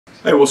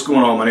Hey, what's going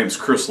on? My name is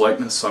Chris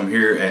Likeness. I'm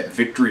here at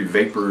Victory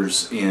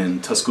Vapors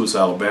in Tuscaloosa,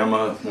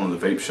 Alabama, one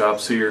of the vape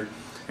shops here,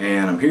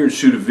 and I'm here to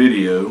shoot a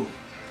video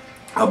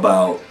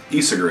about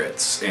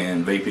e-cigarettes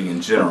and vaping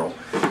in general.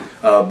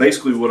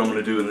 Basically what I'm going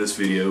to do in this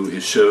video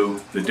is show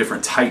the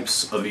different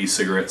types of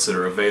e-cigarettes that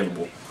are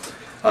available.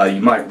 You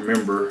might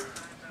remember,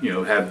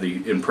 have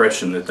the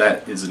impression that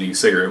that is an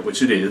e-cigarette,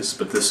 which it is,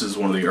 but this is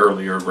one of the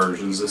earlier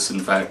versions. This in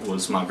fact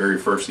was my very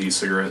first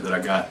e-cigarette that I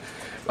got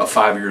about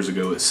 5 years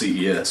ago at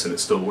CES, and it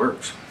still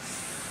works.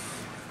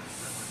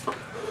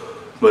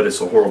 But it's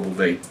a horrible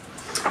vape.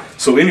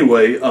 So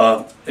anyway,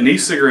 an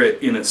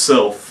e-cigarette in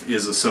itself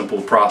is a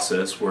simple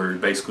process where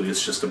basically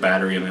it's just a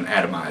battery and an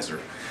atomizer.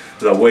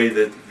 The way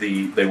that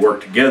they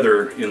work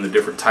together in the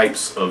different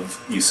types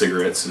of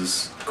e-cigarettes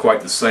is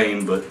quite the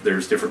same, but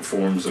there's different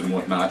forms and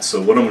whatnot.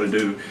 So what I'm going to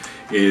do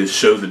is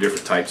show the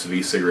different types of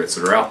e-cigarettes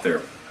that are out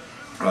there.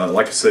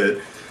 Like I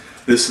said,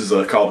 this is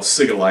called a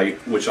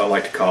Cig-a-Lite, which I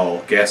like to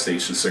call gas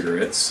station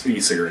cigarettes,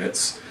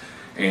 e-cigarettes,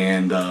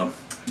 and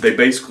they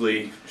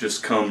basically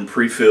just come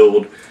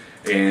pre-filled,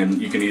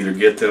 and you can either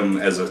get them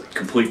as a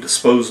complete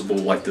disposable,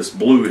 like this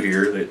blue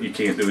here that you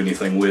can't do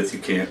anything with. You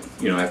can't,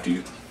 have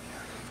to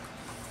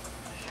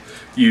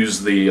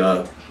use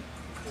the,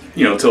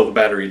 till the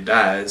battery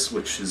dies,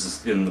 which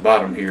is in the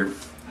bottom here.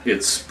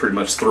 It's pretty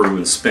much through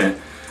and spent.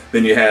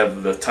 Then you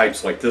have the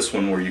types like this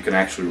one where you can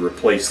actually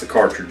replace the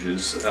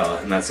cartridges,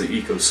 and that's an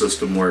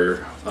ecosystem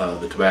where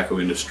the tobacco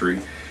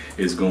industry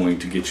is going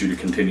to get you to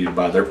continue to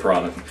buy their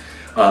product.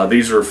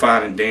 These are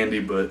fine and dandy,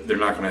 but they're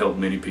not going to help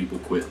many people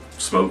quit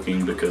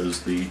smoking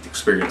because the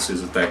experience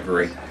isn't that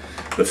great.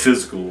 The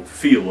physical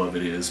feel of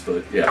it is,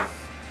 but yeah.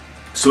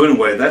 So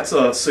anyway, that's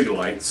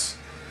Cig-a-Lites.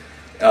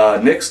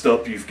 Next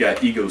up, you've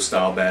got Ego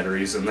style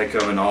batteries, and they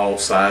come in all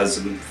size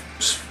and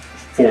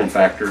form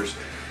factors.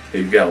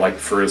 You've got, like,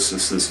 for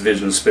instance, this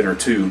Vision Spinner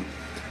 2,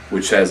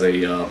 which has a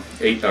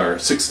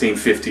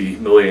 1650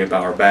 milliamp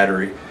hour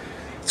battery.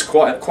 It's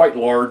quite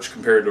large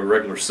compared to a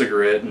regular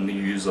cigarette, and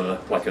you use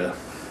like a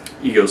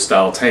Ego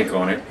style tank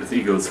on it with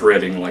Ego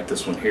threading, like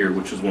this one here,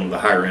 which is one of the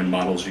higher end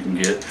models you can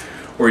get,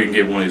 or you can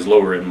get one of these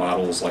lower end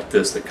models like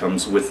this that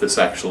comes with this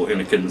actual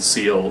Anakin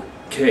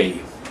CLK,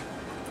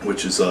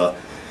 which is a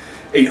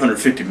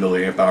 850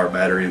 milliamp hour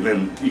battery, and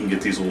then you can get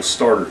these little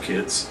starter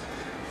kits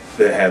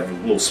that have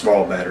little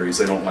small batteries.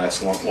 They don't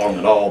last long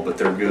at all, but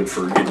they're good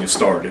for getting you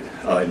started.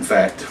 In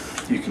fact,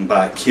 you can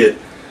buy a kit,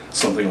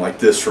 something like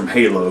this from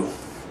Halo,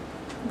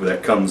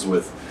 that comes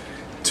with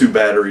 2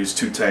 batteries,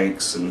 2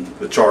 tanks, and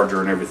the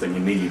charger and everything you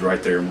need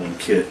right there in one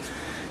kit.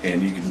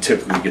 And you can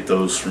typically get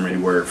those from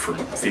anywhere from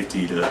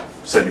 $50 to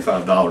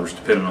 $75,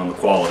 depending on the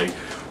quality.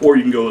 Or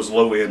you can go as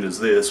low end as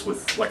this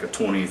with like a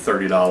 $20,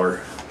 $30.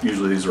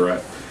 Usually these are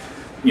at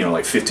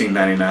like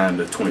 $15.99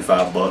 to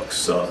 $25.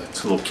 It's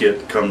a little kit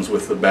that comes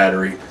with the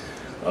battery,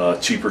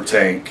 cheaper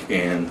tank,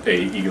 and a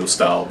Ego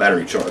style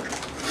battery charger.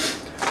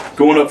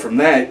 Going up from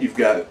that, you've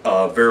got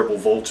variable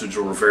voltage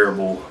or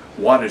variable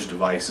wattage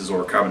devices,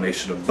 or a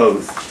combination of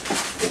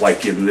both,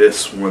 like in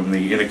this one,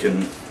 the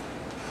Anakin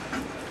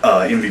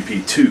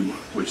MVP2,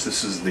 which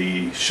this is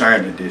the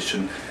Shine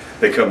Edition.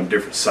 They come in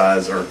different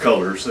size or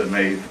colors, and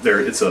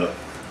it's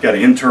got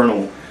an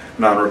internal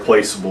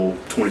non-replaceable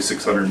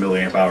 2600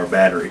 milliamp hour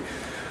battery.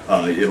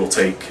 It'll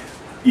take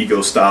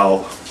Ego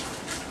style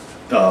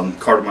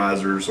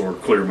cartomizers or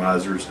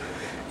clearmizers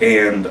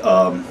and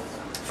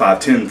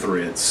 510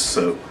 threads.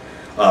 So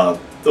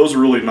those are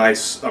really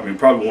nice. I mean,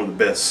 probably one of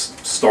the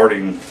best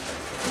starting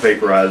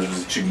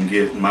vaporizers that you can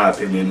get, in my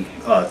opinion,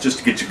 just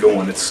to get you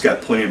going. It's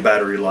got plenty of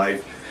battery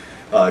life,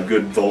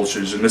 good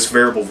voltage, and this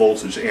variable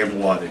voltage and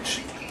wattage.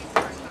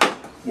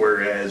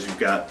 Whereas you've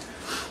got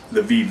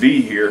the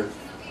VV here,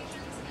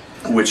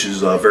 which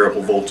is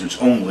variable voltage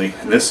only,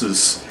 and this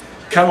is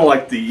kind of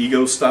like the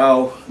Ego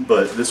style,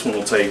 but this one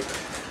will take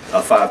a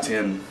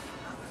 510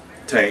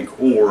 tank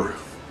or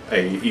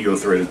a Ego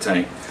threaded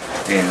tank,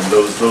 and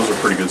those are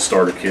pretty good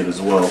starter kit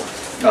as well.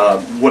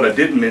 What I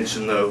didn't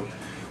mention though,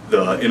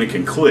 the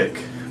Anakin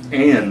Click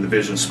and the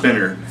Vision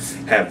Spinner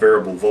have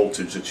variable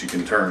voltage that you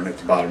can turn at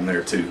the bottom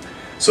there too.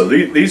 So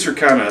these are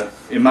kind of,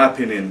 in my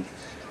opinion,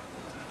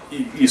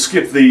 you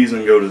skip these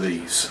and go to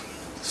these.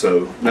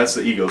 So that's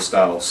the Ego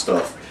style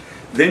stuff.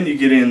 Then you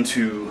get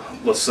into,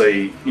 let's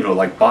say,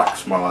 like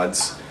box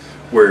mods,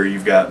 where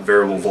you've got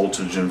variable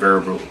voltage and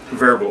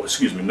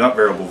not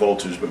variable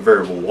voltage, but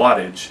variable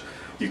wattage.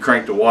 You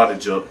crank the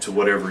wattage up to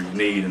whatever you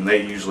need, and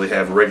they usually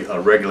have a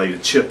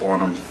regulated chip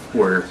on them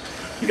where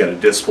you got a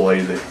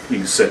display that you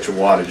can set your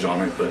wattage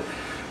on it. But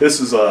this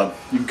is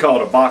you can call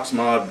it a box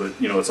mod, but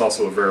it's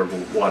also a variable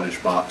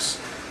wattage box.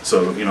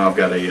 So I've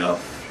got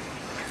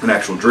an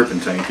actual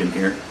dripping tank in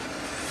here.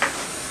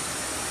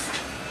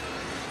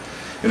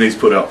 And these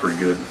put out pretty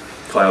good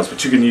clouds,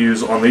 but you can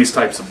use on these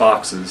types of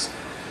boxes,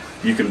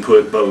 you can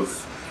put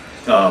both,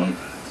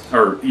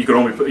 or you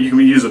can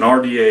use an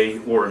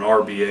RDA or an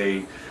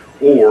RBA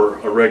or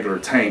a regular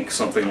tank,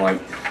 something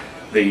like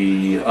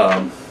the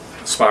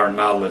Spire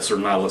Nautilus or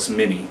Nautilus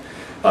Mini.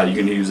 You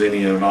can use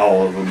any and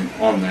all of them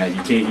on that.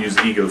 You can't use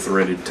Ego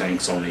threaded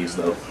tanks on these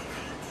though.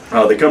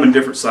 They come in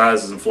different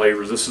sizes and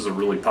flavors. This is a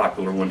really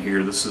popular one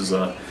here. This is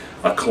a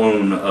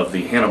clone of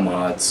the Hannah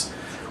Mods,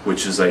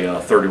 which is a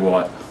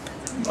 30-watt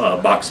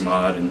box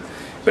mod, and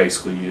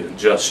basically you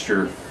adjust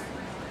your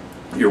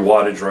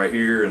wattage right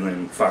here and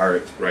then fire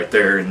it right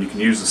there. And you can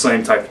use the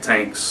same type of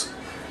tanks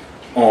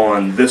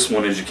on this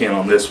one as you can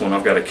on this one.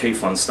 I've got a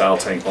K-Fun style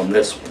tank on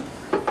this one.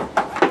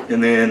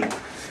 And then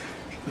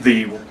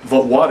the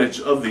wattage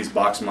of these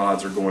box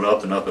mods are going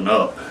up and up and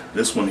up.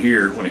 This one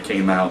here, when it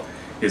came out,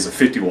 is a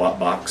 50-watt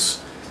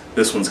box.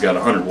 This one's got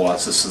 100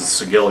 watts. This is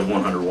a Sigelli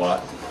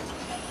 100-watt.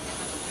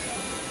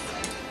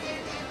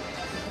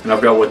 And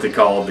I've got what they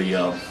call the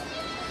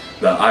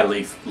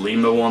iLeaf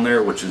Limo on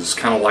there, which is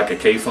kind of like a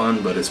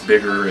K-Fun, but it's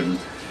bigger and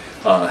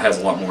has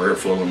a lot more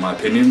airflow in my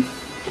opinion.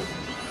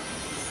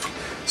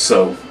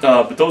 So,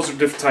 but those are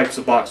different types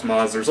of box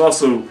mods. There's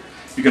also,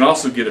 you can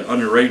also get an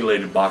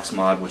unregulated box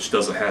mod, which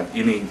doesn't have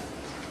any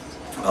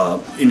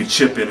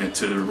chip in it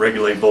to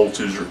regulate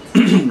voltage or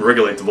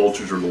regulate the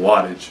voltage or the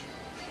wattage.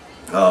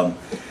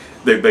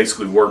 They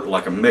basically work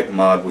like a mech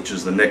mod, which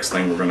is the next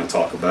thing we're going to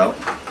talk about.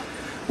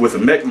 With a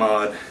mech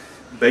mod,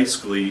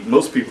 basically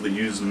most people that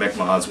use mech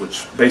mods,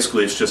 which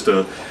basically it's just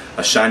a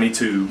shiny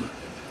tube,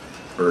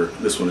 or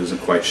this one isn't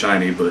quite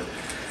shiny, but,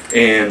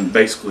 and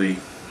basically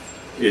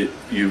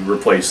you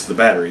replace the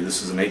battery.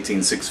 This is an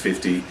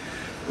 18650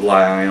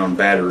 Li-ion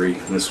battery,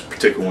 and this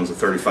particular one's a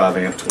 35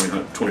 amp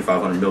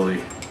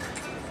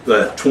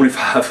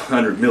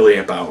 2500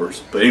 milliamp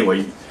hours. But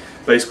anyway,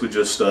 basically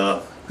just you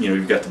know,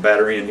 you've got the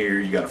battery in here,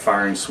 you got a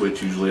firing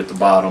switch usually at the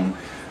bottom.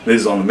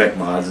 This is on the mech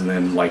mods, and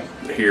then like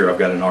here I've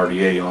got an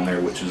RDA on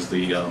there, which is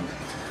the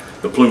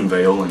plume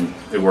veil, and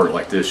they work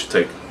like this. You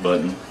take the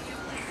button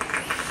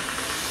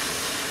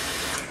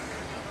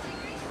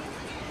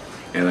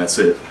and that's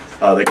it.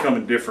 They come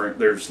in different,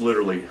 there's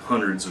literally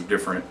hundreds of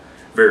different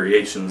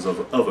variations of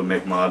a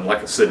mech mod.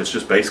 Like I said, it's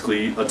just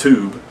basically a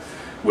tube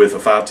with a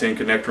 510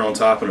 connector on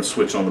top and a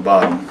switch on the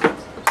bottom.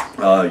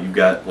 You've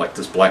got like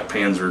this Black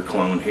Panzer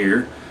clone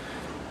here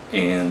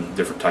and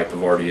different type of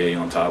RDA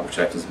on top, which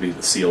happens to be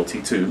the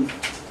CLT2.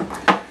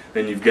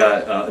 Then you've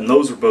got, and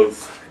those are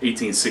both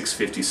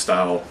 18650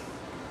 style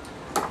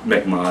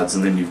mech mods,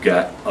 and then you've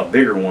got a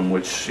bigger one,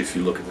 which if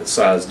you look at the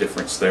size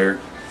difference there,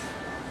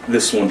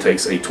 this one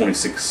takes a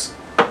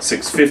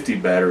 26650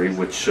 battery,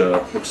 which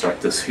looks like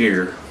this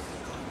here,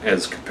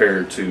 as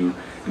compared to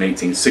an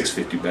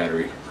 18650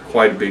 battery.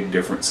 Quite a big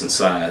difference in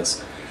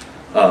size.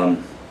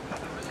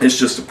 It's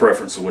just a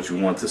preference of what you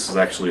want. This is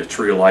actually a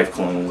Tree of Life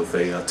clone with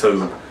a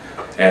Toad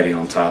Addy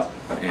on top,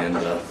 and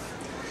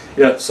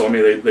yeah, so I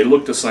mean they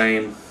look the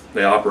same,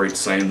 they operate the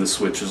same. This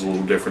switch is a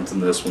little different than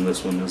this one.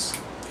 This one is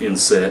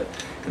inset,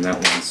 and that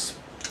one's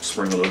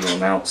spring-loaded on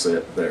the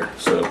outset there.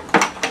 So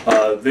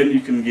then you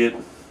can get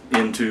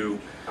into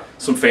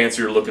some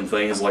fancier looking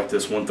things like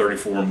this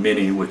 134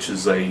 Mini, which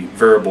is a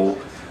variable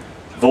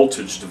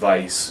voltage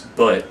device,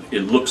 but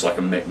it looks like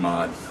a mech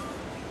mod.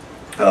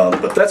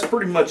 But that's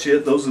pretty much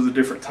it. Those are the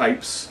different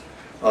types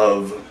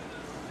of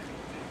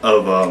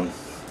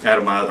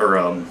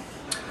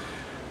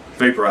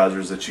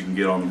vaporizers that you can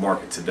get on the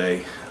market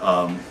today.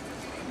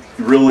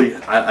 Really,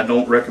 I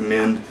don't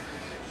recommend,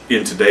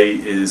 in today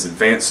as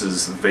advanced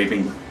as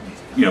vaping,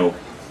 you know,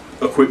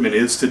 equipment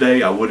is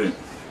today, I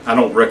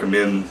don't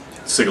recommend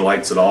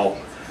Cig-a-lights at all.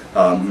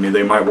 I mean,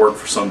 they might work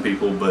for some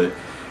people, but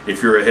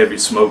if you're a heavy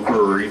smoker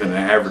or even an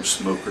average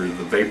smoker,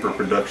 the vapor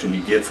production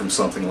you get from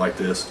something like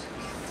this,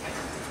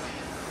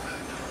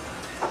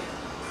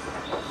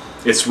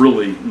 it's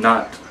really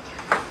not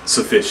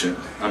sufficient.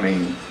 I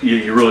mean,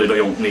 you really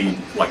don't need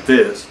like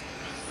this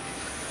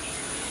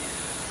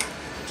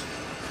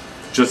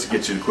just to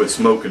get you to quit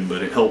smoking,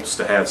 but it helps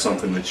to have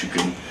something that you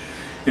can,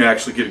 you know,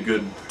 actually get a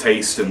good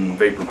taste in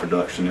vapor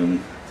production.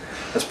 And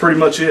that's pretty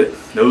much it.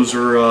 Those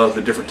are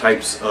the different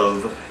types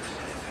of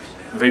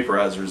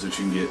vaporizers that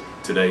you can get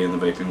today in the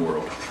vaping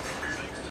world.